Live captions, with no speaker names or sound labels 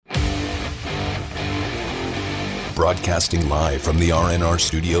Broadcasting live from the RNR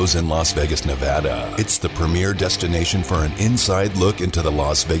studios in Las Vegas, Nevada. It's the premier destination for an inside look into the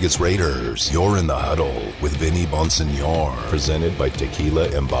Las Vegas Raiders. You're in the Huddle with Vinny Bonsignor, presented by Tequila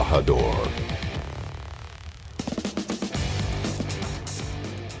Embajador.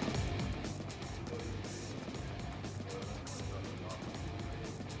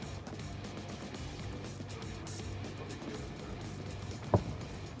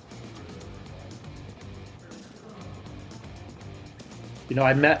 You know,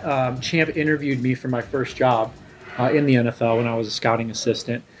 I met Champ interviewed me for my first job in the NFL when I was a scouting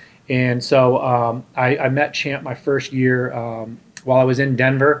assistant. And so I met Champ my first year while I was in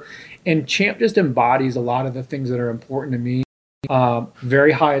Denver. And Champ just embodies a lot of the things that are important to me.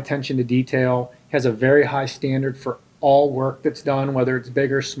 Very high attention to detail, has a very high standard for all work that's done, whether it's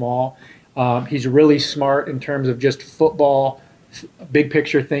big or small. He's really smart in terms of just football, big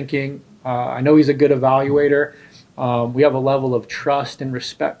picture thinking. I know he's a good evaluator. We have a level of trust and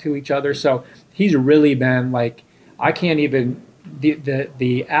respect to each other. So he's really been like, I can't even,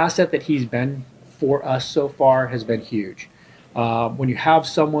 the asset that he's been for us so far has been huge. When you have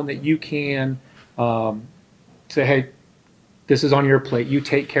someone that you can say, hey, this is on your plate, you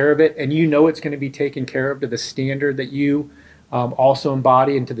take care of it, and you know it's going to be taken care of to the standard that you also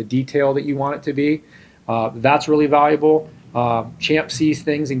embody and to the detail that you want it to be, that's really valuable. Champ sees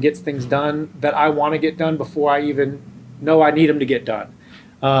things and gets things done that I want to get done before I even know I need them to get done.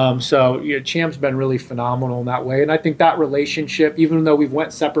 So Champ's been really phenomenal in that way. And I think that relationship, even though we've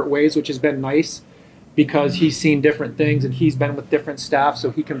went separate ways, which has been nice because he's seen different things and he's been with different staff, so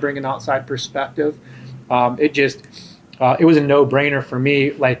he can bring an outside perspective. It was a no-brainer for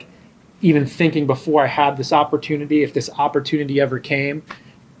me, like even thinking before I had this opportunity, if this opportunity ever came,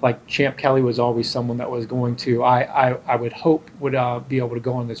 like Champ Kelly was always someone that was going to, I would hope would be able to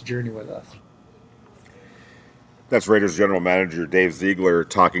go on this journey with us. That's Raiders general manager Dave Ziegler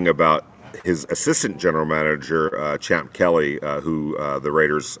talking about his assistant general manager, Champ Kelly, who the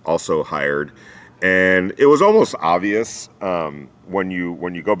Raiders also hired. And it was almost obvious when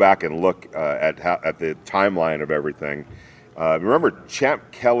you go back and look at the timeline of everything. Remember,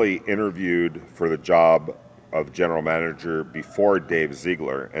 Champ Kelly interviewed for the job of general manager before Dave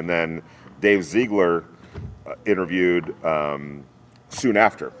Ziegler, and then Dave Ziegler interviewed soon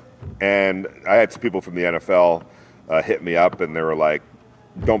after. And I had some people from the NFL hit me up, and they were like,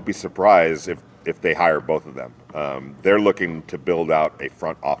 don't be surprised if they hire both of them. They're looking to build out a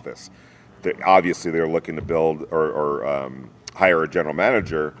front office. Obviously, they're looking to build or hire a general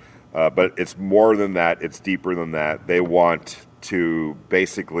manager, but it's more than that. It's deeper than that. They want to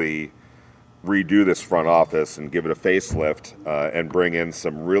basically redo this front office and give it a facelift and bring in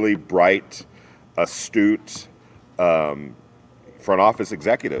some really bright, astute front office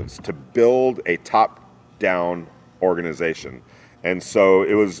executives to build a top-down organization. And so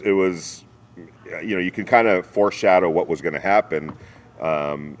it was you can kind of foreshadow what was going to happen,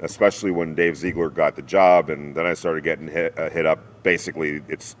 especially when Dave Ziegler got the job, and then I started getting hit up. Basically,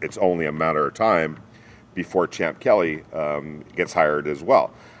 it's only a matter of time before Champ Kelly gets hired as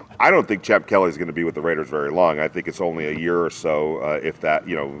well. I don't think Champ Kelly is going to be with the Raiders very long. I think it's only a year or so, if that,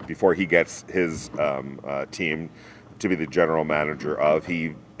 before he gets his team to be the general manager of.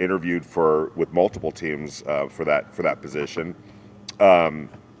 He interviewed with multiple teams for that position, and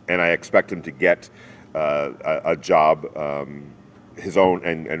I expect him to get a job, his own,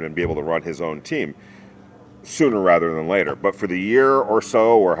 and be able to run his own team sooner rather than later. But for the year or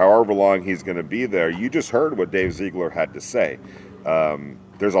so, or however long he's going to be there, you just heard what Dave Ziegler had to say.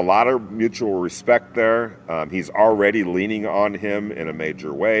 There's a lot of mutual respect there. He's already leaning on him in a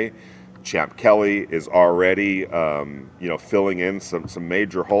major way. Champ Kelly is already, filling in some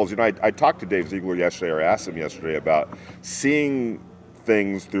major holes. I talked to Dave Ziegler yesterday, or asked him yesterday, about seeing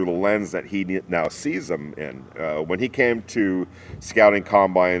things through the lens that he now sees them in. When he came to scouting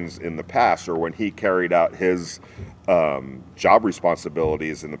combines in the past, or when he carried out his job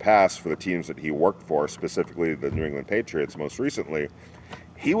responsibilities in the past for the teams that he worked for, specifically the New England Patriots most recently,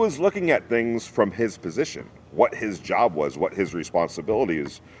 he was looking at things from his position, what his job was, what his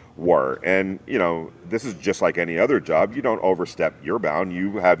responsibilities were. And, this is just like any other job. You don't overstep your bound.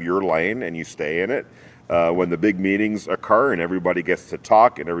 You have your lane and you stay in it. When the big meetings occur and everybody gets to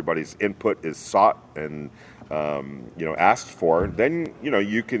talk and everybody's input is sought and, asked for, then,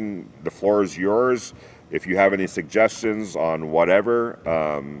 the floor is yours. If you have any suggestions on whatever,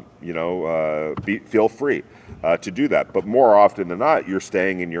 feel free to do that. But more often than not, you're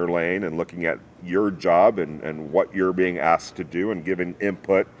staying in your lane and looking at your job and what you're being asked to do and giving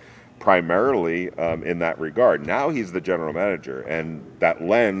input primarily in that regard. Now he's the general manager, and that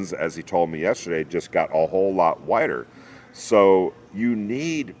lens, as he told me yesterday, just got a whole lot wider. So you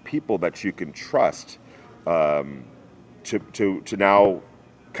need people that you can trust to now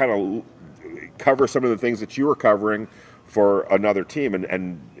kind of cover some of the things that you were covering for another team,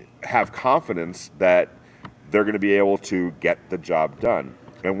 and have confidence that they're going to be able to get the job done.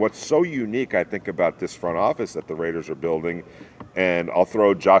 And what's so unique, I think, about this front office that the Raiders are building, and I'll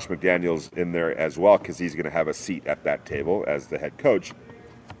throw Josh McDaniels in there as well because he's going to have a seat at that table as the head coach,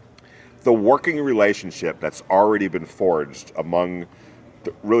 the working relationship that's already been forged among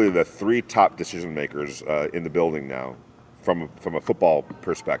really the three top decision makers in the building now from a football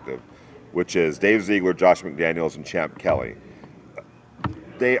perspective, which is Dave Ziegler, Josh McDaniels, and Champ Kelly.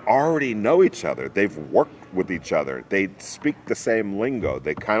 They already know each other. They've worked with each other. They speak the same lingo.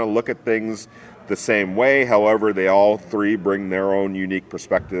 They kind of look at things the same way. However, they all three bring their own unique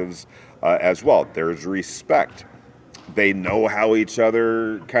perspectives as well. There's respect. They know how each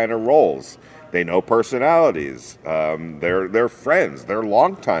other kind of rolls. They know personalities. They're friends. They're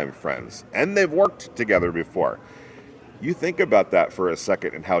longtime friends. And they've worked together before. You think about that for a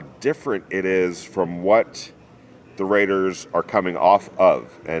second and how different it is from what the Raiders are coming off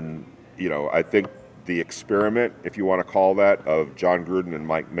of. And, you know, I think the experiment, if you want to call that, of John Gruden and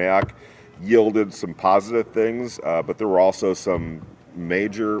Mike Mayock yielded some positive things, but there were also some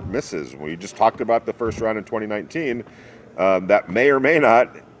major misses. We just talked about the first round in 2019 that may or may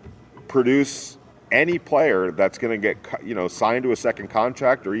not produce any player that's going to get, signed to a second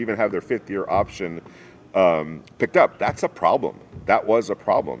contract or even have their fifth-year option picked up. That's a problem. That was a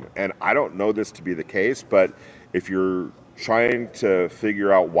problem. And I don't know this to be the case, but if you're trying to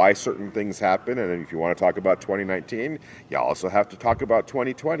figure out why certain things happen, and if you want to talk about 2019, you also have to talk about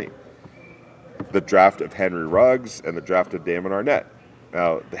 2020. The draft of Henry Ruggs and the draft of Damon Arnette.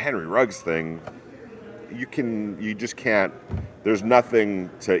 Now, the Henry Ruggs thing, you just can't, there's nothing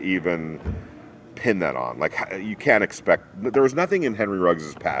to even pin that on. Like, you can't expect, there was nothing in Henry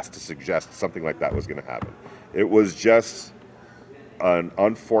Ruggs' past to suggest something like that was going to happen. It was just an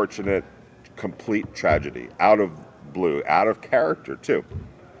unfortunate, complete tragedy, out of blue, out of character too.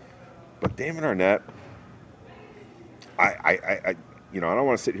 But Damon Arnette, I don't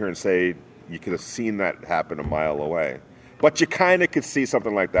want to sit here and say you could have seen that happen a mile away, but you kind of could see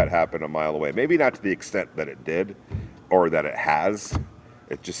something like that happen a mile away. Maybe not to the extent that it did, or that it has.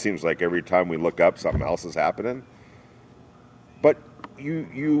 It just seems like every time we look up, something else is happening. But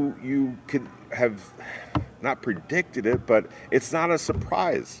you could have not predicted it, but it's not a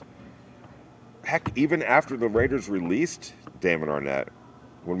surprise. Heck, even after the Raiders released Damon Arnette,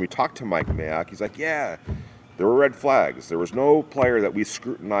 when we talked to Mike Mayock, he's like, yeah, there were red flags. There was no player that we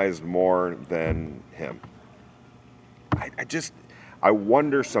scrutinized more than him. I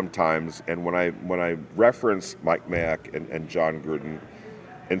wonder sometimes, and when I reference Mike Mayock and John Gruden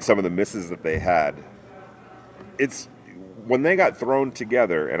and some of the misses that they had, it's when they got thrown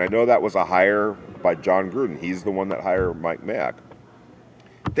together, and I know that was a hire by John Gruden. He's the one that hired Mike Mayock.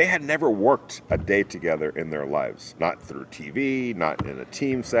 They had never worked a day together in their lives, not through TV, not in a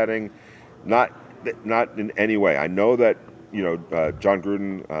team setting, not in any way. I know that John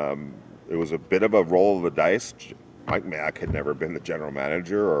Gruden, it was a bit of a roll of the dice. Mike Mayock had never been the general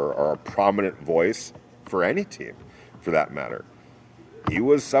manager or a prominent voice for any team, for that matter. He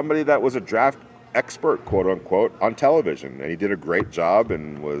was somebody that was a draft expert, quote unquote, on television, and he did a great job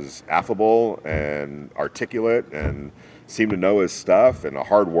and was affable and articulate and seemed to know his stuff and a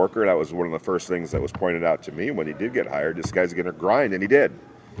hard worker. That was one of the first things that was pointed out to me when he did get hired. This guy's going to grind, and he did.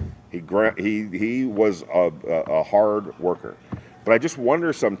 He was a hard worker. But I just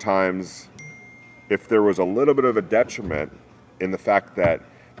wonder sometimes if there was a little bit of a detriment in the fact that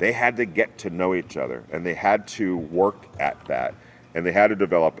they had to get to know each other, and they had to work at that, and they had to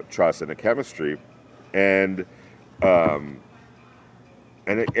develop a trust and a chemistry, and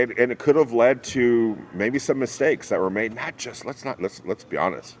it could have led to maybe some mistakes that were made. Let's be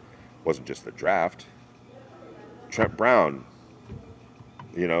honest, it wasn't just the draft. Trent Brown,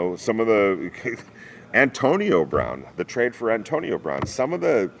 some of the Antonio Brown, the trade for Antonio Brown, some of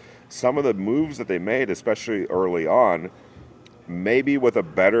the moves that they made, especially early on, maybe with a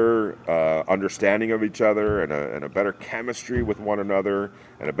better understanding of each other and a better chemistry with one another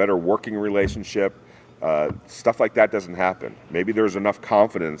and a better working relationship. Stuff like that doesn't happen. Maybe there's enough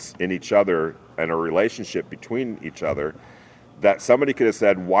confidence in each other and a relationship between each other that somebody could have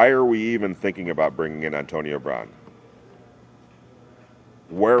said, why are we even thinking about bringing in Antonio Brown?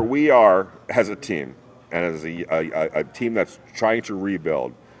 Where we are as a team, and as a team that's trying to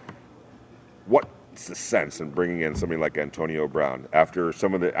rebuild, what makes the sense in bringing in somebody like Antonio Brown after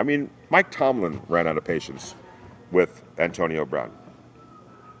some of the. I mean, Mike Tomlin ran out of patience with Antonio Brown.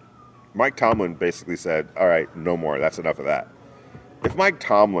 Mike Tomlin basically said, all right, no more. That's enough of that. If Mike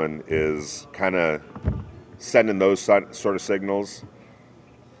Tomlin is kind of sending those sort of signals,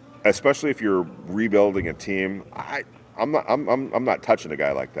 especially if you're rebuilding a team, I'm not touching a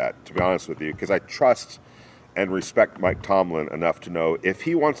guy like that, to be honest with you, because I trust and respect Mike Tomlin enough to know if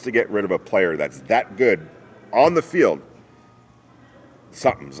he wants to get rid of a player that's that good on the field,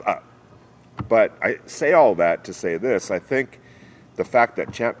 something's up. But I say all that to say this. I think the fact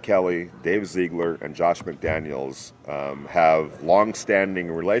that Champ Kelly, Dave Ziegler, and Josh McDaniels have long-standing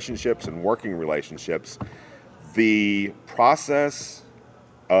relationships and working relationships, the process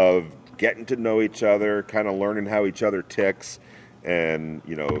of getting to know each other, kind of learning how each other ticks, and,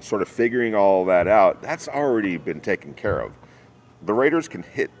 sort of figuring all that out, that's already been taken care of. The Raiders can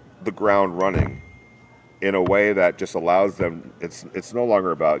hit the ground running in a way that just allows them, it's no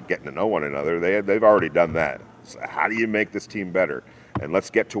longer about getting to know one another. They've already done that. So how do you make this team better? And let's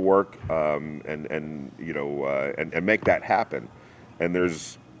get to work and make that happen. And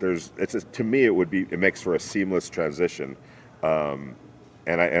to me, it makes for a seamless transition. And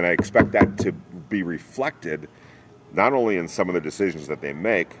I expect that to be reflected not only in some of the decisions that they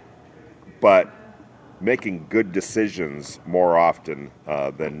make, but making good decisions more often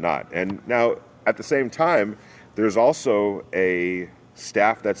than not. And now, at the same time, there's also a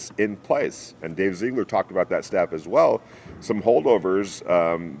staff that's in place, and Dave Ziegler talked about that staff as well. Some holdovers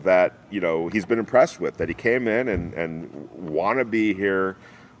that he's been impressed with, that he came in and want to be here,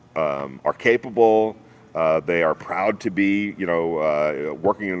 are capable. They are proud to be,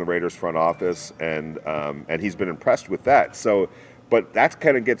 working in the Raiders front office, and he's been impressed with that. So, but that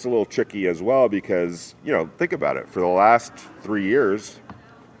kind of gets a little tricky as well because, think about it. For the last 3 years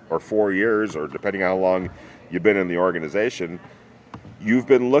or 4 years, or depending how long you've been in the organization, you've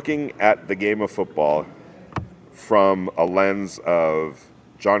been looking at the game of football from a lens of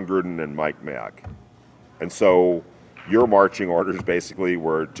John Gruden and Mike Mayock. And so your marching orders basically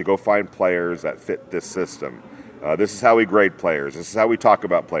were to go find players that fit this system. This is how we grade players. This is how we talk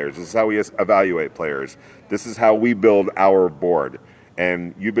about players. This is how we evaluate players. This is how we build our board.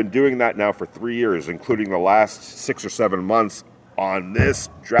 And you've been doing that now for 3 years, including the last 6 or 7 months on this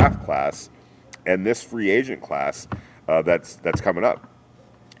draft class and this free agent class that's coming up.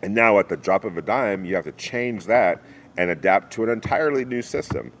 And now at the drop of a dime, you have to change that and adapt to an entirely new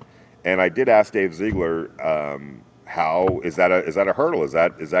system. And I did ask Dave Ziegler, how is that a hurdle? Is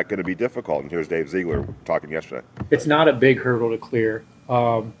that going to be difficult? And here's Dave Ziegler talking yesterday. It's not a big hurdle to clear.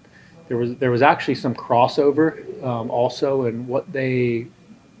 There was actually some crossover also in what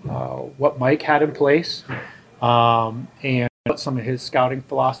Mike had in place and what some of his scouting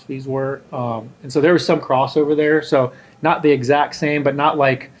philosophies were. And so there was some crossover there. So not the exact same, but not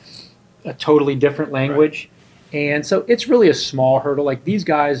like a totally different language. Right. And so it's really a small hurdle. Like these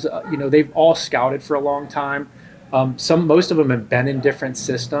guys, they've all scouted for a long time. Most of them have been in different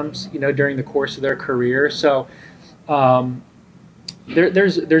systems, during the course of their career. So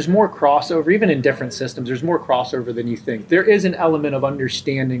there's more crossover, even in different systems. There's more crossover than you think. There is an element of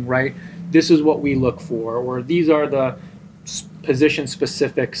understanding, right? This is what we look for, or these are the position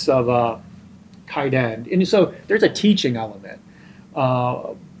specifics of a tight end. And so there's a teaching element.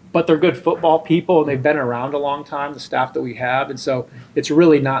 But they're good football people, and they've been around a long time, the staff that we have. And so it's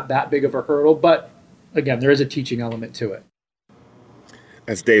really not that big of a hurdle. But again, there is a teaching element to it.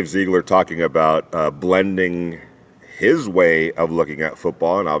 That's Dave Ziegler talking about blending his way of looking at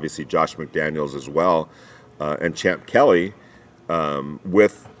football, and obviously Josh McDaniels as well, and Champ Kelly,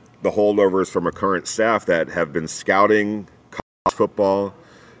 with the holdovers from a current staff that have been scouting college football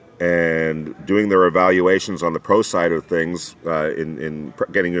and doing their evaluations on the pro side of things, in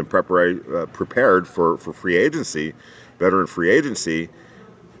getting them prepared for free agency, veteran free agency.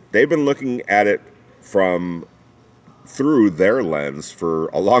 They've been looking at it through their lens for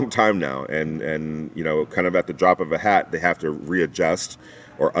a long time now, and kind of at the drop of a hat, they have to readjust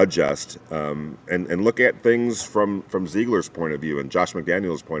or adjust, and look at things from Ziegler's point of view and Josh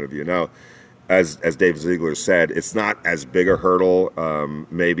McDaniels' point of view. Now, as Dave Ziegler said, it's not as big a hurdle,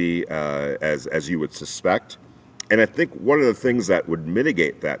 maybe as you would suspect, and I think one of the things that would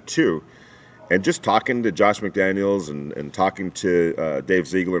mitigate that too. And just talking to Josh McDaniels and talking to Dave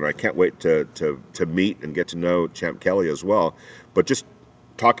Ziegler, and I can't wait to meet and get to know Champ Kelly as well. But just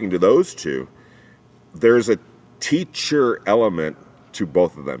talking to those two, there's a teacher element to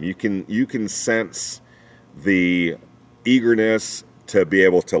both of them. You can sense the eagerness to be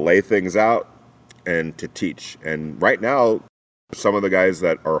able to lay things out and to teach. And right now, some of the guys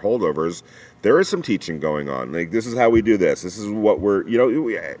that are holdovers, there is some teaching going on. Like, this is how we do this. This is what we're,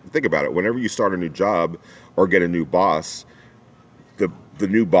 think about it. Whenever you start a new job or get a new boss, the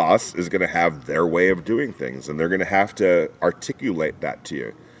new boss is going to have their way of doing things, and they're going to have to articulate that to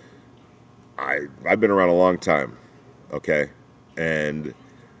you. I've been around a long time, okay? And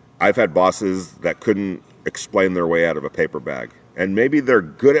I've had bosses that couldn't explain their way out of a paper bag. And maybe they're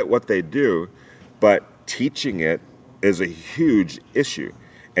good at what they do, but teaching it is a huge issue.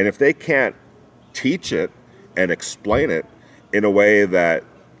 And if they can't teach it and explain it in a way that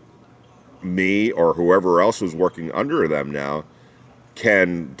me or whoever else who's working under them now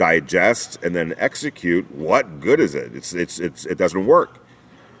can digest and then execute, what good is it? It doesn't work.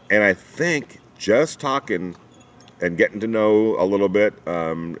 And I think just talking and getting to know a little bit,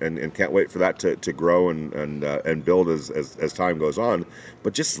 and can't wait for that to grow and build as time goes on.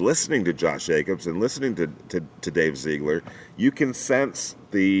 But just listening to Josh Jacobs and listening to Dave Ziegler, you can sense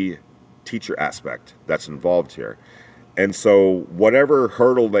the teacher aspect that's involved here. And so whatever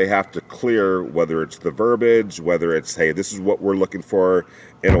hurdle they have to clear, whether it's the verbiage, whether it's, hey, this is what we're looking for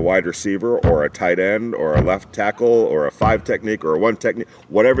in a wide receiver or a tight end or a left tackle or a 5 technique or a 1 technique,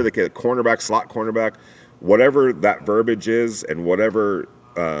 whatever the cornerback, slot cornerback, whatever that verbiage is, and whatever,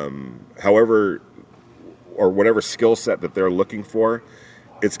 however, or whatever skill set that they're looking for,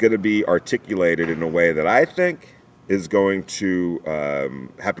 it's going to be articulated in a way that I think is going to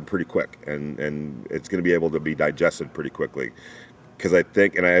happen pretty quick, and it's going to be able to be digested pretty quickly. Because I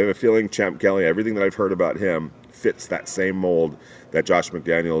think, and I have a feeling Champ Kelly, everything that I've heard about him fits that same mold that Josh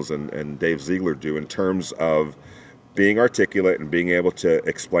McDaniels and Dave Ziegler do in terms of being articulate and being able to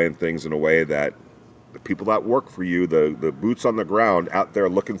explain things in a way that the people that work for you, the boots on the ground out there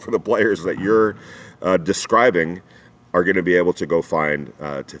looking for the players that you're describing, are going to be able to go find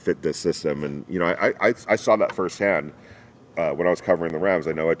to fit this system. And, I saw that firsthand when I was covering the Rams.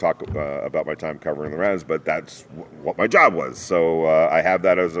 I know I talk about my time covering the Rams, but that's what my job was. So I have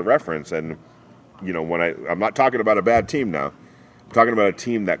that as a reference. And, when I'm not talking about a bad team now. I'm talking about a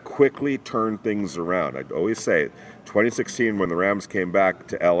team that quickly turned things around. I always say 2016, when the Rams came back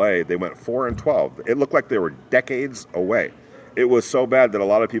to LA, they went 4-12. It looked like they were decades away. It was so bad that a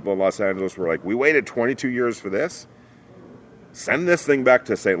lot of people in Los Angeles were like, we waited 22 years for this? Send this thing back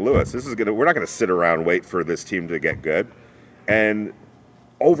to St. Louis. We're not going to sit around and wait for this team to get good. And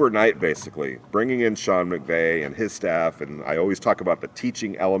overnight, basically, bringing in Sean McVay and his staff, and I always talk about the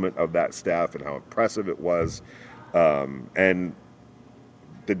teaching element of that staff and how impressive it was. And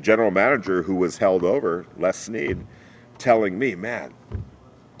the general manager who was held over, Les Snead, telling me, man,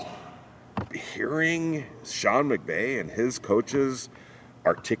 hearing Sean McVay and his coaches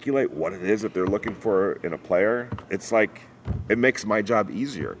articulate what it is that they're looking for in a player, it's like, it makes my job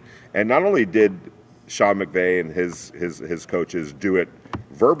easier. And not only did Sean McVay and his coaches do it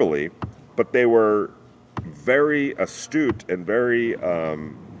verbally, but they were very astute and very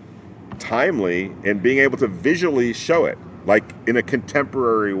timely in being able to visually show it, like in a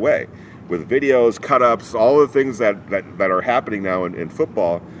contemporary way, with videos, cut-ups, all the things that are happening now in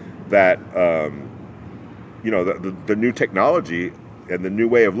football, that the new technology and the new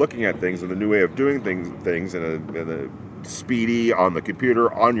way of looking at things and the new way of doing things in a speedy, on the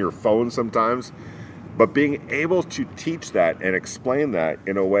computer, on your phone sometimes, but being able to teach that and explain that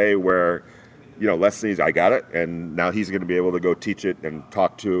in a way where, Les Snead, I got it, and now he's going to be able to go teach it and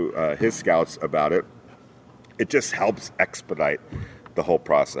talk to his scouts about it. It just helps expedite the whole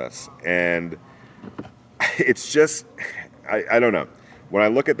process. And it's just, I don't know. When I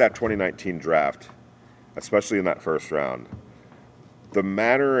look at that 2019 draft, especially in that first round, the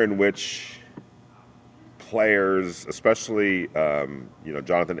manner in which players, especially,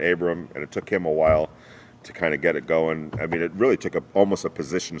 Jonathan Abram, and it took him a while to kind of get it going. I mean, it really took almost a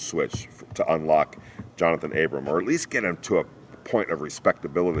position switch to unlock Jonathan Abram, or at least get him to a point of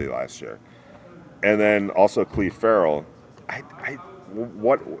respectability last year. And then also Cleve Farrell.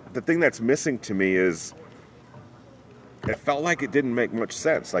 The thing that's missing to me is, it felt like it didn't make much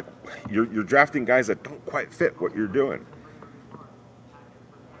sense. Like, you're drafting guys that don't quite fit what you're doing.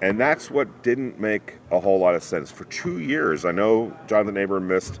 And that's what didn't make a whole lot of sense. For 2 years, I know Jonathan Abram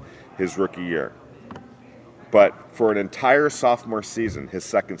missed his rookie year. But for an entire sophomore season, his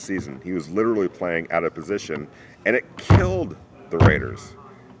second season, he was literally playing out of position, and it killed the Raiders.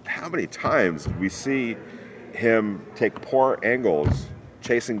 How many times did we see him take poor angles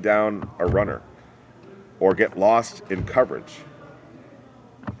chasing down a runner or get lost in coverage?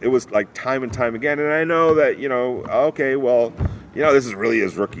 It was like time and time again. And I know that, this is really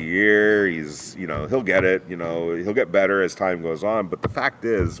his rookie year. He's, he'll get it. He'll get better as time goes on. But the fact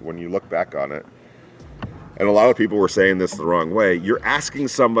is, when you look back on it, and a lot of people were saying this the wrong way, you're asking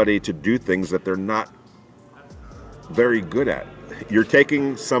somebody to do things that they're not very good at. You're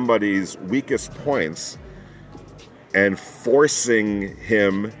taking somebody's weakest points and forcing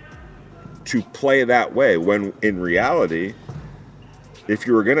him to play that way, when in reality, if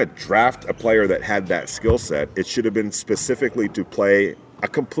you were going to draft a player that had that skill set, it should have been specifically to play a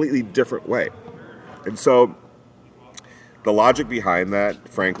completely different way. And so the logic behind that,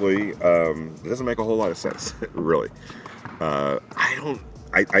 frankly, it doesn't make a whole lot of sense, really.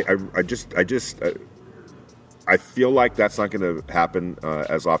 I feel like that's not going to happen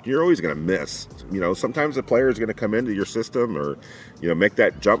as often. You're always going to miss. Sometimes a player is going to come into your system, or make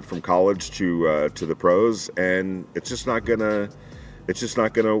that jump from college to the pros, and it's just not going to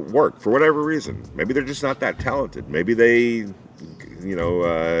work for whatever reason. Maybe they're just not that talented. Maybe they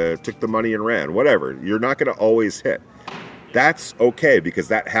took the money and ran. Whatever. You're not going to always hit. That's okay, because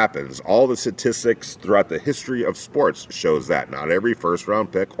that happens. All the statistics throughout the history of sports shows that not every first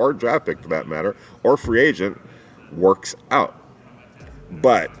round pick, or draft pick for that matter, or free agent works out.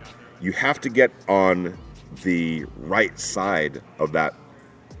 But you have to get on the right side of that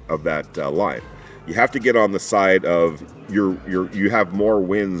line. You have to get on the side of you have more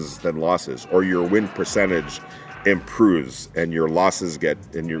wins than losses, or your win percentage improves and your losses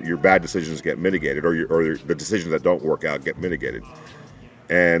and your bad decisions get mitigated, or the decisions that don't work out get mitigated.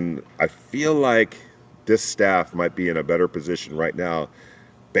 And I feel like this staff might be in a better position right now,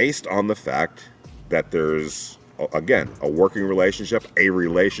 based on the fact that there's, again, a working relationship,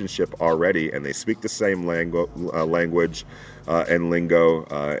 already, and they speak the same language and lingo,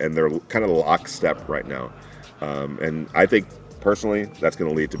 and they're kind of lockstep right now. And I think, personally, that's going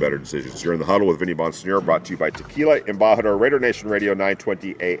to lead to better decisions. You're in the Huddle with Vinny Bonsignore, brought to you by Tequila Embajador, Raider Nation Radio,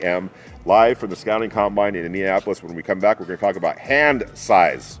 920 AM, live from the Scouting Combine in Indianapolis. When we come back, we're going to talk about hand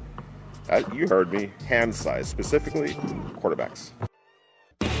size. You heard me, hand size, specifically quarterbacks.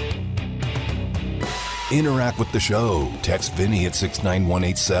 Interact with the show. Text Vinny at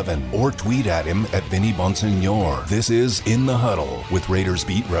 69187 or tweet at him at Vinny Bonsignore. This is In the Huddle with Raiders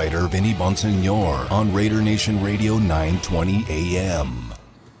beat writer Vinny Bonsignore on Raider Nation Radio 920 AM.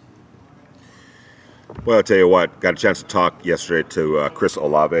 Well, I'll tell you what, got a chance to talk yesterday to Chris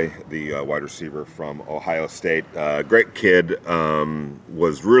Olave, the wide receiver from Ohio State. Great kid,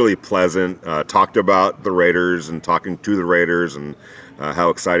 was really pleasant, talked about the Raiders and talking to the Raiders, and how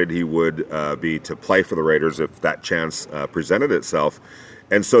excited he would be to play for the Raiders if that chance presented itself.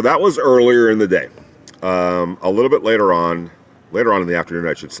 And so that was earlier in the day. A little bit later on in the afternoon,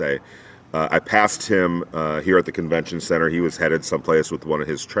 I should say, I passed him here at the convention center. He was headed someplace with one of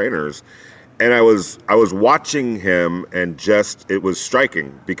his trainers. And I was watching him, and it was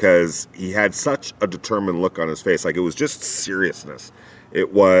striking because he had such a determined look on his face. Like, it was just seriousness.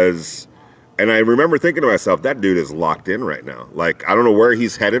 It was, and I remember thinking to myself, that dude is locked in right now. Like, I don't know where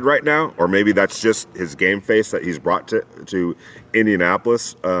he's headed right now, or maybe that's just his game face that he's brought to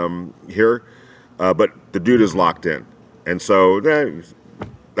Indianapolis here. But the dude is locked in. And so that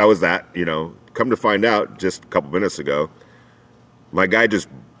was that, Come to find out, just a couple minutes ago, my guy just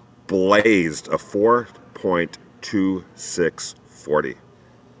blazed a 4.2640.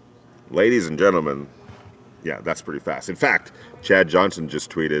 Ladies and gentlemen, yeah, that's pretty fast. In fact, Chad Johnson just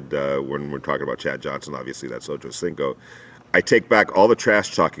tweeted, when we're talking about Chad Johnson, obviously that's Ocho Cinco, I take back all the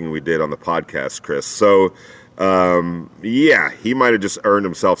trash talking we did on the podcast, Chris. So, yeah, he might have just earned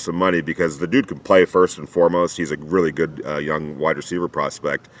himself some money, because the dude can play first and foremost. He's a really good young wide receiver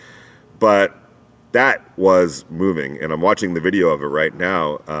prospect. But that was moving, and I'm watching the video of it right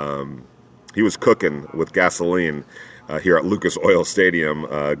now. He was cooking with gasoline here at Lucas Oil Stadium.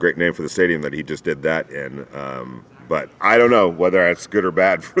 Great name for the stadium that he just did that in. But I don't know whether it's good or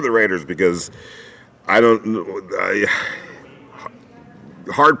bad for the Raiders, because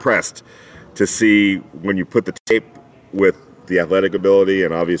hard-pressed to see when you put the tape with the athletic ability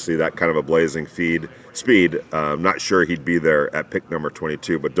and obviously that kind of a blazing speed. Not sure he'd be there at pick number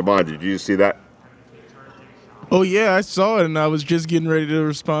 22. But, Damon, did you see that? Oh, yeah, I saw it, and I was just getting ready to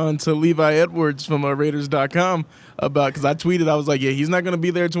respond to Levi Edwards from Raiders.com because I tweeted, I was like, yeah, he's not going to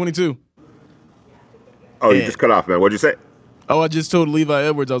be there at 22. Oh, you just cut off, man. What'd you say? Oh, I just told Levi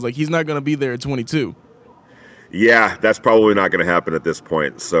Edwards, I was like, he's not going to be there at 22. Yeah, that's probably not going to happen at this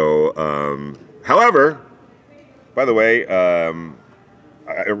point. So, however, by the way, I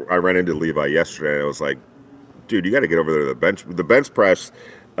ran into Levi yesterday, and I was like, dude, you got to get over there to the bench. The bench press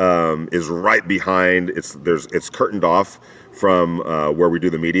is right behind. It's curtained off from where we do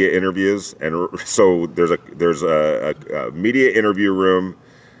the media interviews, and so there's a media interview room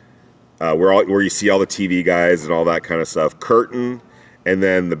where you see all the TV guys and all that kind of stuff. Curtain, and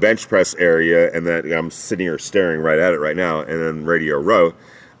then the bench press area, and then I'm sitting here staring right at it right now, and then Radio Row.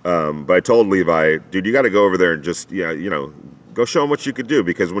 But I told Levi, dude, you got to go over there and just, go show him what you could do,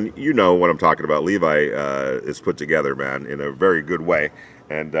 because when you know what I'm talking about, Levi is put together, man, in a very good way,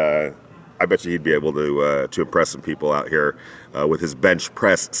 and I bet you he'd be able to impress some people out here with his bench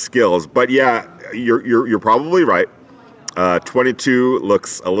press skills. But yeah, you're probably right. 22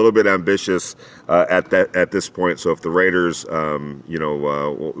 looks a little bit ambitious at this point. So if the Raiders,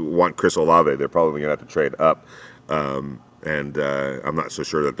 want Chris Olave, they're probably going to have to trade up. And I'm not so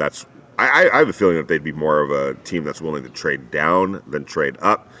sure that's. I have a feeling that they'd be more of a team that's willing to trade down than trade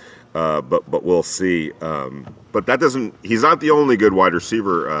up. But we'll see. But that doesn't. He's not the only good wide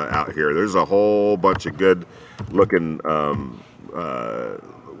receiver out here. There's a whole bunch of good looking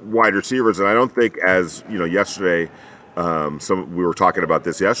wide receivers, and I don't think, as yesterday. We were talking about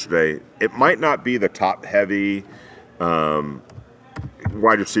this yesterday. It might not be the top heavy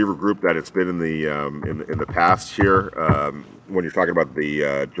wide receiver group that it's been in the past here. When you're talking about the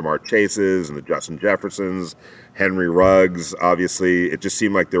Jamar Chases and the Justin Jeffersons, Henry Ruggs, obviously, it just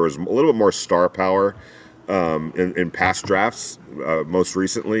seemed like there was a little bit more star power in past drafts, most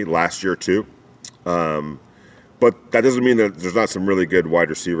recently, last year too. But that doesn't mean that there's not some really good wide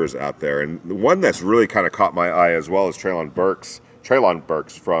receivers out there. And the one that's really kind of caught my eye as well is Treylon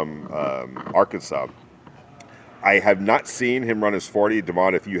Burks from Arkansas. I have not seen him run his 40.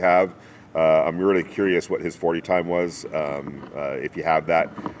 Devon, if you have, I'm really curious what his 40 time was. If you have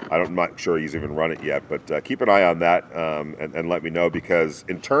that, I'm not sure he's even run it yet. But keep an eye on that and let me know, because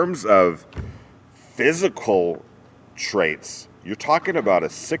in terms of physical traits, you're talking about a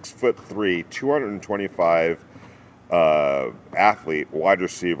 6'3", 225 athlete, wide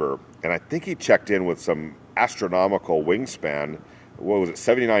receiver, and I think he checked in with some astronomical wingspan. What was it,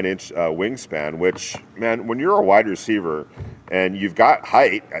 79-inch wingspan, which, man, when you're a wide receiver and you've got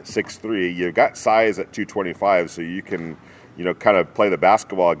height at 6'3", you've got size at 225, so you can, kind of play the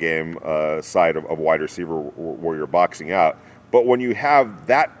basketball game side of wide receiver where you're boxing out. But when you have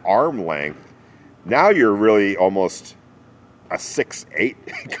that arm length, now you're really almost a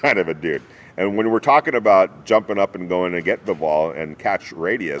 6'8" kind of a dude. And when we're talking about jumping up and going and get the ball and catch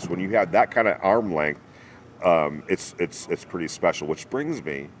radius, when you have that kind of arm length, it's pretty special. Which brings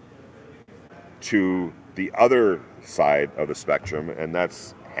me to the other side of the spectrum, and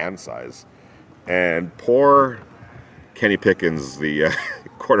that's hand size. And poor Kenny Pickens, the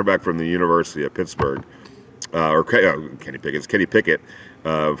quarterback from the University of Pittsburgh, Kenny Pickett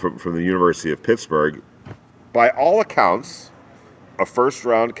from the University of Pittsburgh, by all accounts, a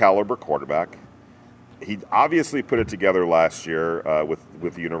first-round caliber quarterback. He obviously put it together last year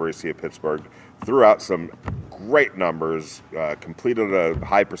with the University of Pittsburgh, threw out some great numbers, completed a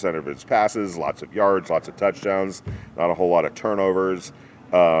high percentage of his passes, lots of yards, lots of touchdowns, not a whole lot of turnovers,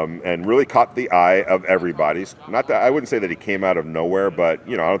 and really caught the eye of everybody. Not that I wouldn't say that he came out of nowhere, but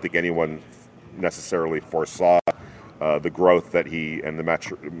I don't think anyone necessarily foresaw the growth that he and the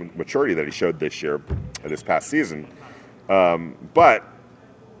maturity that he showed this past season.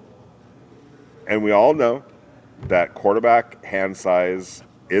 And we all know that quarterback hand size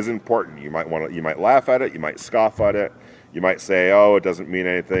is important. You might laugh at it, you might scoff at it, you might say, "Oh, it doesn't mean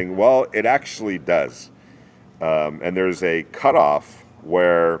anything." Well, it actually does. And there's a cutoff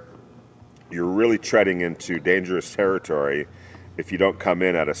where you're really treading into dangerous territory if you don't come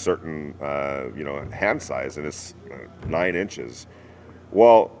in at a certain, hand size, and it's 9 inches.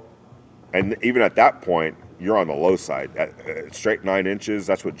 Well, and even at that point, you're on the low side. At straight 9 inches,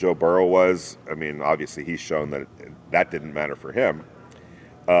 that's what Joe Burrow was. I mean, obviously he's shown that didn't matter for him.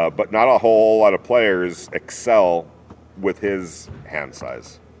 But not a whole lot of players excel with his hand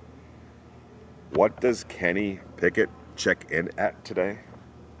size. What does Kenny Pickett check in at today?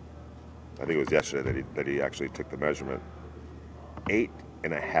 I think it was yesterday that he actually took the measurement.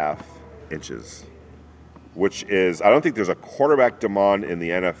 8.5 inches, which is, I don't think there's a quarterback Damon in the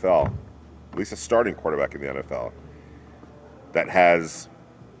NFL, at least a starting quarterback in the NFL, that has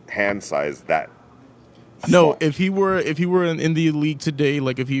hand size that small. No, if he were in the league today,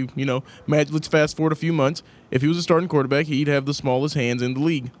 like if he, let's fast forward a few months, if he was a starting quarterback, he'd have the smallest hands in the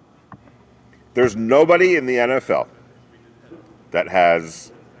league. There's nobody in the NFL that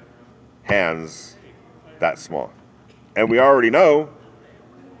has hands that small. And we already know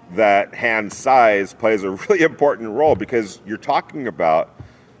that hand size plays a really important role, because you're talking about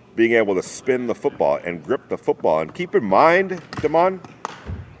being able to spin the football and grip the football. And keep in mind, Damon,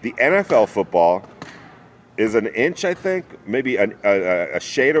 the NFL football is an inch, I think, maybe a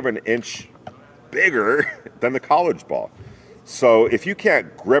shade of an inch bigger than the college ball. So if you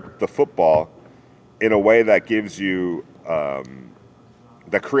can't grip the football in a way that gives you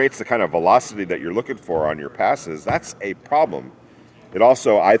that creates the kind of velocity that you're looking for on your passes, that's a problem. It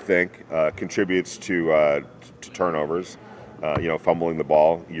also, I think, contributes to turnovers. Fumbling the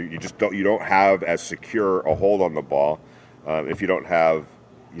ball. You don't have as secure a hold on the ball if you don't have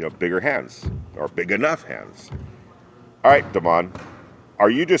bigger hands or big enough hands. All right, Damon,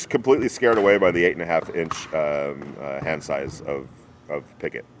 are you just completely scared away by the 8.5-inch hand size of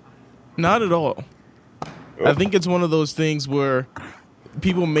Pickett? Not at all. Oh. I think it's one of those things where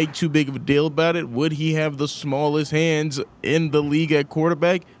people make too big of a deal about it. Would he have the smallest hands in the league at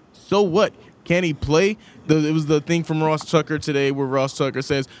quarterback? So what? Can he play? It was the thing from Ross Tucker today where Ross Tucker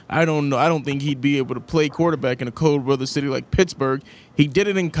says, I don't know. I don't think he'd be able to play quarterback in a cold weather city like Pittsburgh. He did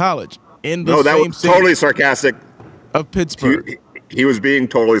it in college. That was totally sarcastic. Of Pittsburgh. He was being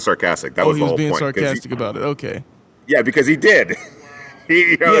totally sarcastic. That was the whole point. He was being sarcastic about it. Okay. Yeah, because he did.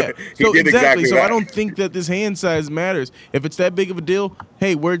 He did exactly so that. I don't think that this hand size matters. If it's that big of a deal,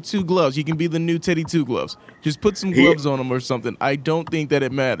 hey, wear 2 gloves. You can be the new Teddy 2 gloves. Just put some gloves on him or something. I don't think that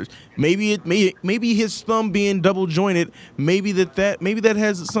it matters. Maybe his thumb being double jointed, maybe that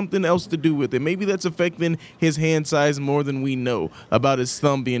has something else to do with it. Maybe that's affecting his hand size more than we know about his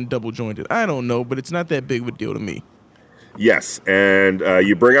thumb being double jointed. I don't know, but it's not that big of a deal to me. Yes, and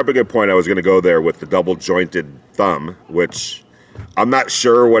you bring up a good point. I was going to go there with the double jointed thumb, which I'm not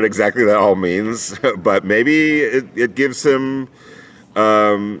sure what exactly that all means, but maybe it gives him,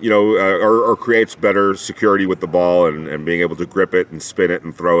 or creates better security with the ball and being able to grip it and spin it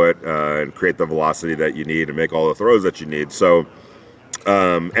and throw it and create the velocity that you need and make all the throws that you need. So,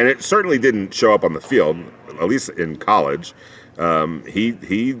 and it certainly didn't show up on the field, at least in college.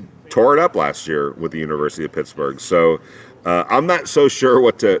 He tore it up last year with the University of Pittsburgh. So I'm not so sure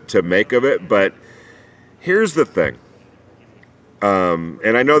what to make of it, but here's the thing.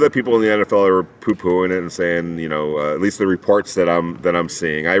 And I know that people in the NFL are poo-pooing it and saying, at least the reports that I'm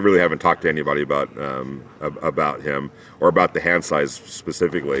seeing. I really haven't talked to anybody about him or about the hand size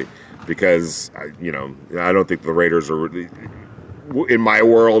specifically, because I don't think the Raiders are, in my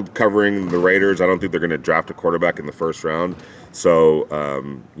world covering the Raiders, I don't think they're going to draft a quarterback in the first round. So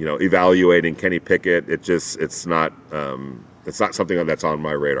evaluating Kenny Pickett, it's not something that's on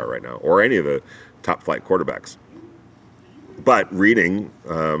my radar right now, or any of the top flight quarterbacks. But reading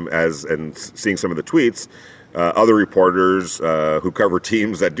and seeing some of the tweets, other reporters who cover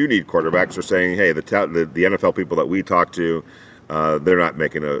teams that do need quarterbacks are saying, hey, the NFL people that we talk to, they're not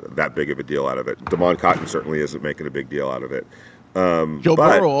making that big of a deal out of it. Damon Cotton certainly isn't making a big deal out of it. Joe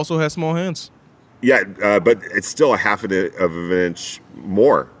Burrow also has small hands. Yeah, but it's still a half of an inch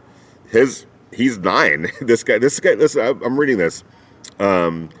more. He's 9. This guy. I'm reading this.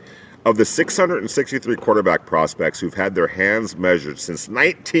 Of the 663 quarterback prospects who've had their hands measured since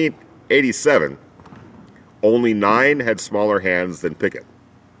 1987, only 9 had smaller hands than Pickett.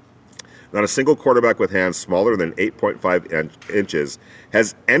 Not a single quarterback with hands smaller than 8.5 inches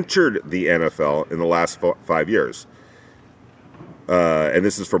has entered the NFL in the last 5 years. And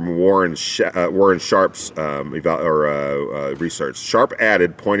this is from Warren Sharp's research. Sharp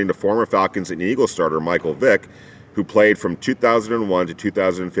added, pointing to former Falcons and Eagles starter Michael Vick, who played from 2001 to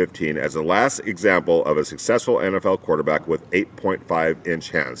 2015 as the last example of a successful NFL quarterback with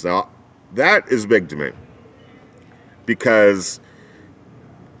 8.5-inch hands. Now, that is big to me because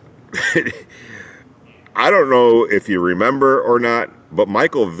I don't know if you remember or not, but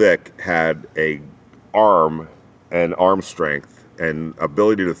Michael Vick had an arm strength and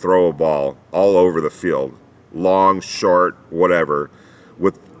ability to throw a ball all over the field, long, short, whatever,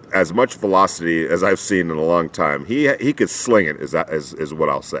 with as much velocity as I've seen in a long time. He could sling it, is what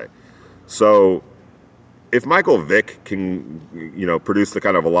I'll say. So if Michael Vick can, produce the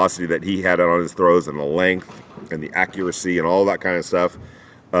kind of velocity that he had on his throws and the length and the accuracy and all that kind of stuff,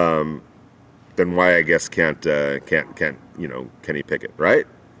 then why, I guess, can't Kenny Pickett, right?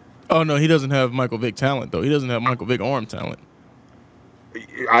 Oh no, he doesn't have Michael Vick talent though. He doesn't have Michael Vick arm talent.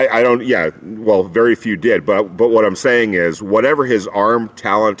 I don't. Yeah, well, very few did. But what I'm saying is, whatever his arm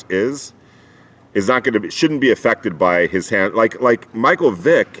talent is not going to shouldn't be affected by his hand. Like Michael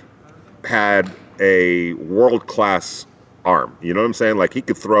Vick had a world class arm. You know what I'm saying? Like he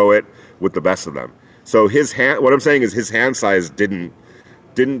could throw it with the best of them. So his hand. What I'm saying is his hand size didn't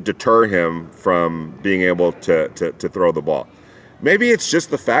deter him from being able to throw the ball. Maybe it's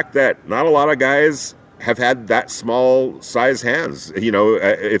just the fact that not a lot of guys have had that small size hands, as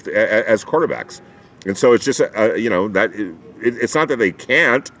quarterbacks. And so it's just, it's not that they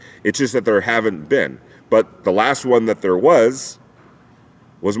can't, it's just that there haven't been. But the last one that there was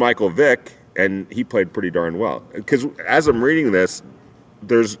Michael Vick, and he played pretty darn well. Because as I'm reading this,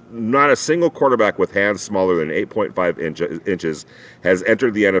 there's not a single quarterback with hands smaller than 8.5 inches has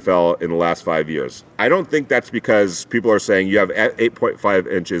entered the NFL in the last 5 years. I don't think that's because people are saying you have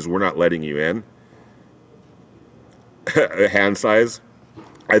 8.5 inches, we're not letting you in. Hand size.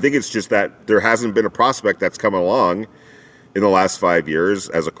 I think it's just that there hasn't been a prospect that's come along in the last 5 years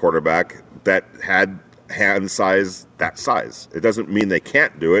as a quarterback that had hand size that size. It doesn't mean they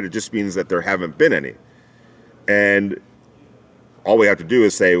can't do it. It just means that there haven't been any. And all we have to do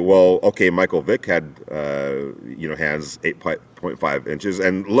is say, well, okay, Michael Vick had, hands 8.5 inches,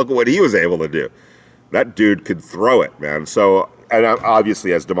 and look at what he was able to do. That dude could throw it, man. So, and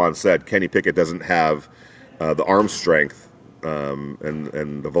obviously, as Damon said, Kenny Pickett doesn't have the arm strength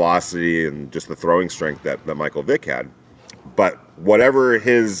and the velocity and just the throwing strength that Michael Vick had. But whatever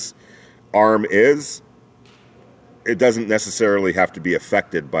his arm is, it doesn't necessarily have to be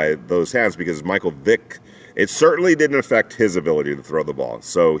affected by those hands, because Michael Vick, it certainly didn't affect his ability to throw the ball.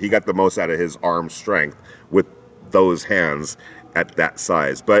 So he got the most out of his arm strength with those hands at that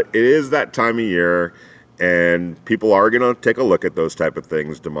size. But it is that time of year, and people are going to take a look at those type of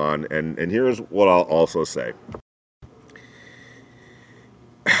things, Damon. And here's what I'll also say.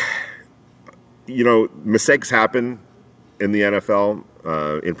 Mistakes happen in the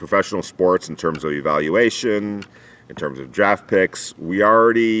NFL, in professional sports, in terms of evaluation, in terms of draft picks. We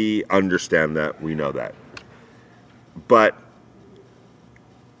already understand that. We know that. But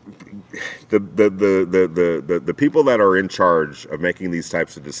the people that are in charge of making these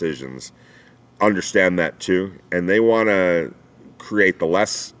types of decisions understand that too, and they want to create the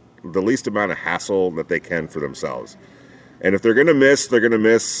least amount of hassle that they can for themselves. And if they're going to miss, they're going to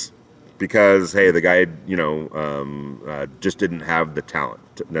miss because, hey, the guy, just didn't have the talent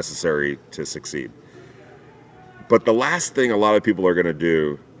necessary to succeed. But the last thing a lot of people are going to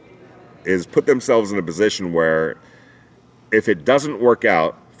do is put themselves in a position where, if it doesn't work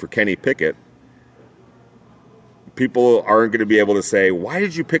out for Kenny Pickett, people aren't going to be able to say, why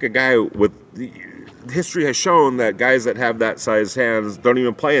did you pick a guy with history has shown that guys that have that size hands don't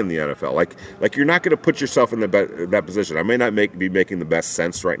even play in the NFL. Like you're not going to put yourself in that position. I may not be making the best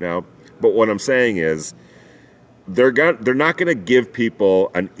sense right now, but what I'm saying is they're not going to give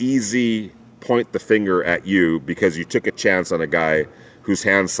people an easy point the finger at you because you took a chance on a guy whose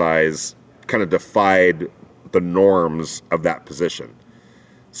hand size kind of defied the norms of that position.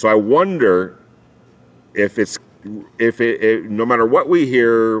 So I wonder if no matter what we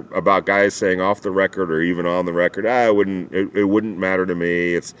hear about guys saying off the record or even on the record, it wouldn't matter to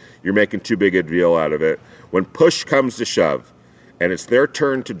me. You're making too big a deal out of it. When push comes to shove, and it's their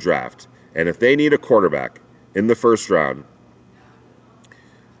turn to draft, and if they need a quarterback in the first round,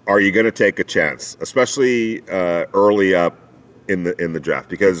 are you going to take a chance, especially early up in the draft?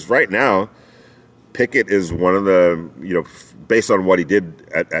 Because right now, Pickett is one of the, based on what he did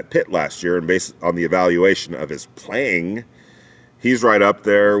at Pitt last year and based on the evaluation of his playing, he's right up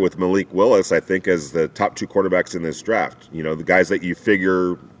there with Malik Willis, I think, as the top two quarterbacks in this draft. The guys that you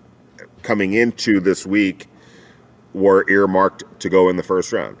figure coming into this week were earmarked to go in the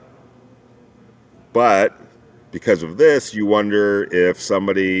first round. But because of this, you wonder if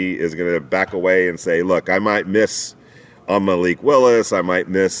somebody is going to back away and say, look, I might miss on Malik Willis, I might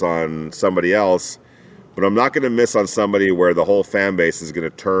miss on somebody else, but I'm not going to miss on somebody where the whole fan base is going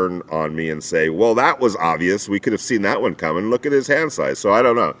to turn on me and say, well, that was obvious. We could have seen that one coming. Look at his hand size. So I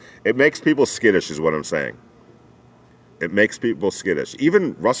don't know. It makes people skittish is what I'm saying. It makes people skittish.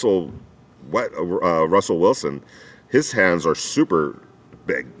 Even Russell Wilson, his hands are super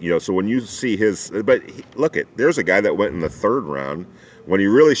big. So when you see there's a guy that went in the third round when he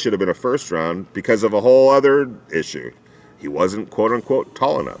really should have been a first round because of a whole other issue. He wasn't, quote unquote,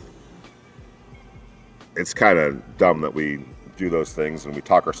 tall enough. It's kind of dumb that we do those things and we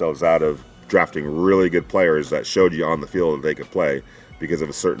talk ourselves out of drafting really good players that showed you on the field that they could play because of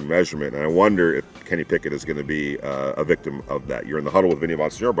a certain measurement. And I wonder if Kenny Pickett is going to be a victim of that. You're in the Huddle with Vinny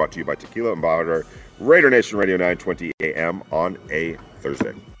Bonsignore, brought to you by Tequila and Baja, Raider Nation Radio 920 AM on a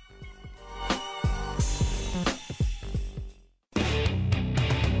Thursday.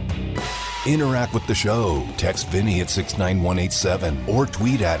 Interact with the show. Text Vinny at 69187 or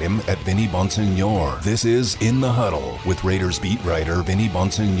tweet at him at Vinny Bonsignore. This is In the Huddle with Raiders beat writer Vinny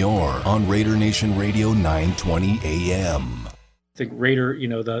Bonsignore on Raider Nation Radio 920 AM. I think Raider,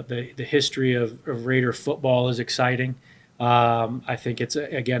 the history of Raider football is exciting. I think it's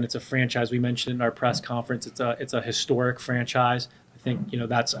a franchise. We mentioned in our press conference, it's a historic franchise. I think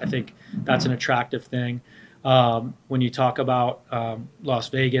that's an attractive thing. When you talk about Las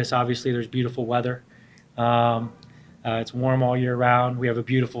Vegas, obviously there's beautiful weather. It's warm all year round. We have a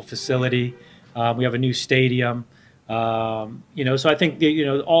beautiful facility. We have a new stadium. So I think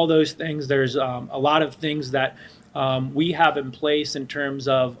all those things. There's a lot of things that we have in place in terms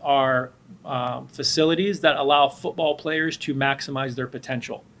of our facilities that allow football players to maximize their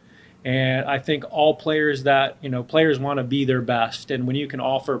potential. And I think all players players want to be their best, and when you can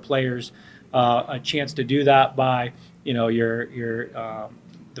offer players a chance to do that by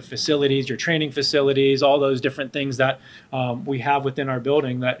the facilities, your training facilities, all those different things that we have within our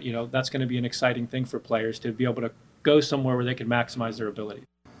building, that's going to be an exciting thing for players to be able to go somewhere where they can maximize their ability.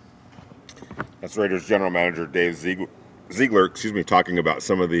 That's Raiders general manager Dave Ziegler, talking about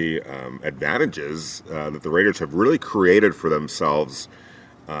some of the advantages that the Raiders have really created for themselves.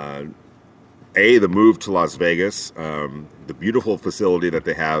 The move to Las Vegas, the beautiful facility that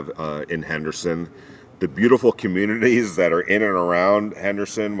they have in Henderson, the beautiful communities that are in and around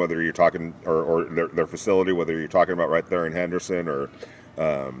Henderson, whether you're talking or their facility, whether you're talking about right there in Henderson or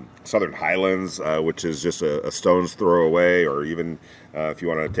Southern Highlands, which is just a stone's throw away, or even if you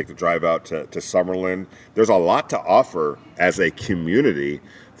want to take the drive out to Summerlin. There's a lot to offer as a community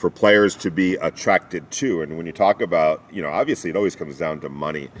for players to be attracted to. And when you talk about, obviously it always comes down to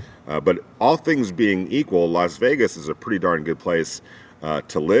money. But all things being equal, Las Vegas is a pretty darn good place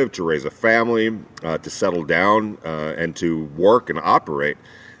to live, to raise a family, to settle down, and to work and operate.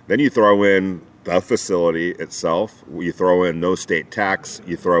 Then you throw in the facility itself, you throw in no state tax,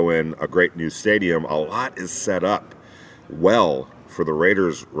 you throw in a great new stadium. A lot is set up well for the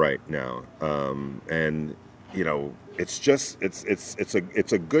Raiders right now. It's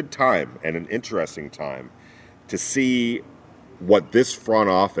a good time and an interesting time to see what this front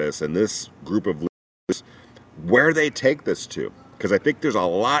office and this group of leaders, where they take this to. Because I think there's a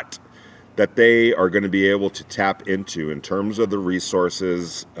lot that they are going to be able to tap into in terms of the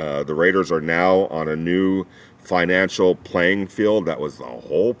resources. The Raiders are now on a new financial playing field. That was the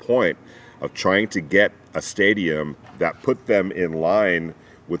whole point of trying to get a stadium that put them in line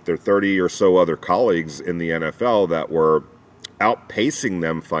with their 30 or so other colleagues in the NFL that were outpacing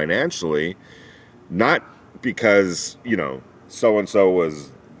them financially, not because, so-and-so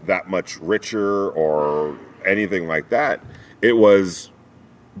was that much richer or anything like that. It was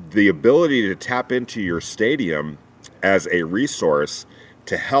the ability to tap into your stadium as a resource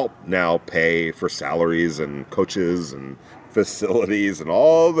to help now pay for salaries and coaches and facilities and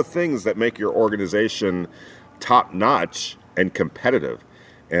all the things that make your organization top-notch and competitive.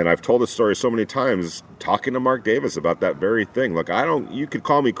 And I've told this story so many times, talking to Mark Davis about that very thing. Look, you could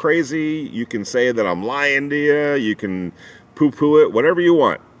call me crazy, you can say that I'm lying to you, you can poo-poo it, whatever you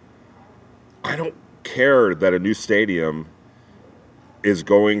want. I don't care that a new stadium is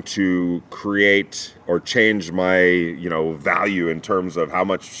going to create or change my, value in terms of how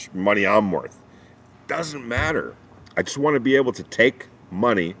much money I'm worth. Doesn't matter. I just want to be able to take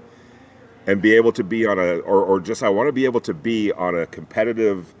money and be able to be on I want to be able to be on a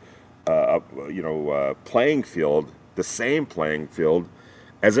competitive, playing field, the same playing field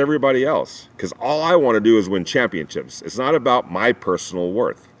as everybody else. Because all I want to do is win championships. It's not about my personal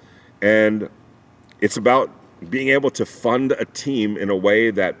worth. And it's about being able to fund a team in a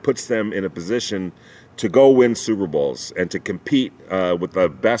way that puts them in a position to go win Super Bowls and to compete with the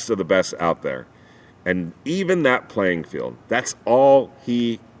best of the best out there. And even that playing field, that's all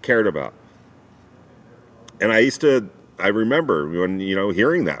he cared about. And I remember when,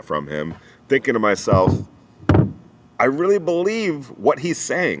 hearing that from him, thinking to myself, I really believe what he's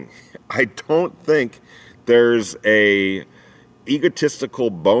saying. I don't think there's a egotistical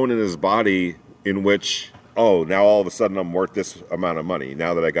bone in his body in which, now all of a sudden I'm worth this amount of money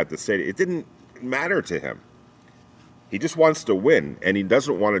now that I got this stadium. It didn't matter to him. He just wants to win, and he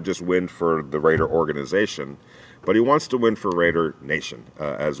doesn't want to just win for the Raider organization, but he wants to win for Raider Nation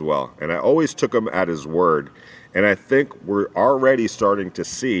as well. And I always took him at his word, and I think we're already starting to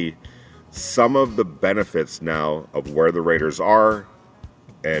see some of the benefits now of where the Raiders are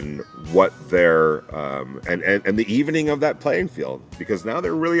and what they're and the evening of that playing field, because now they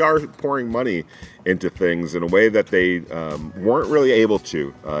really are pouring money into things in a way that they weren't really able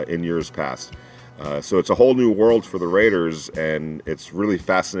to in years past. So it's a whole new world for the Raiders, and it's really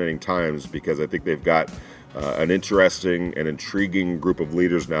fascinating times because I think they've got an interesting and intriguing group of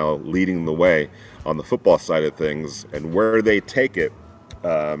leaders now leading the way on the football side of things, and where they take it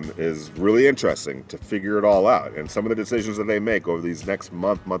is really interesting to figure it all out. And some of the decisions that they make over these next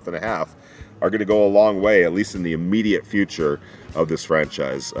month and a half are going to go a long way, at least in the immediate future of this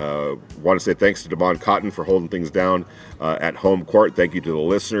franchise. Want to say thanks to Damon Cotton for holding things down at home court. Thank you to the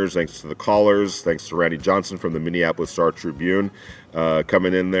listeners. Thanks to the callers. Thanks to Randy Johnson from the Minneapolis Star-Tribune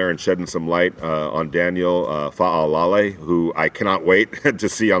coming in there and shedding some light on Daniel Fa'alale, who I cannot wait to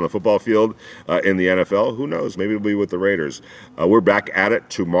see on the football field in the NFL. Who knows? Maybe it'll be with the Raiders. We're back at it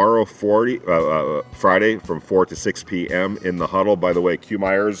tomorrow, Friday, from 4 to 6 p.m. in the Huddle. By the way, Q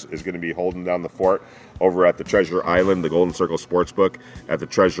Myers is going to be holding down the fort over at the Treasure Island, the Golden Circle Sportsbook at the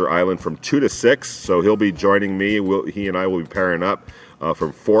Treasure Island from 2 to 6. So he'll be joining me. He and I will be pairing up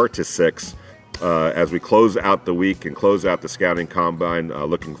from 4 to 6 as we close out the week and close out the scouting combine.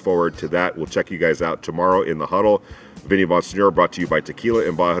 Looking forward to that. We'll check you guys out tomorrow in the Huddle. Vinny Bonsignor, brought to you by Tequila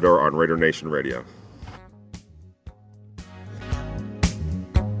Embajador on Raider Nation Radio.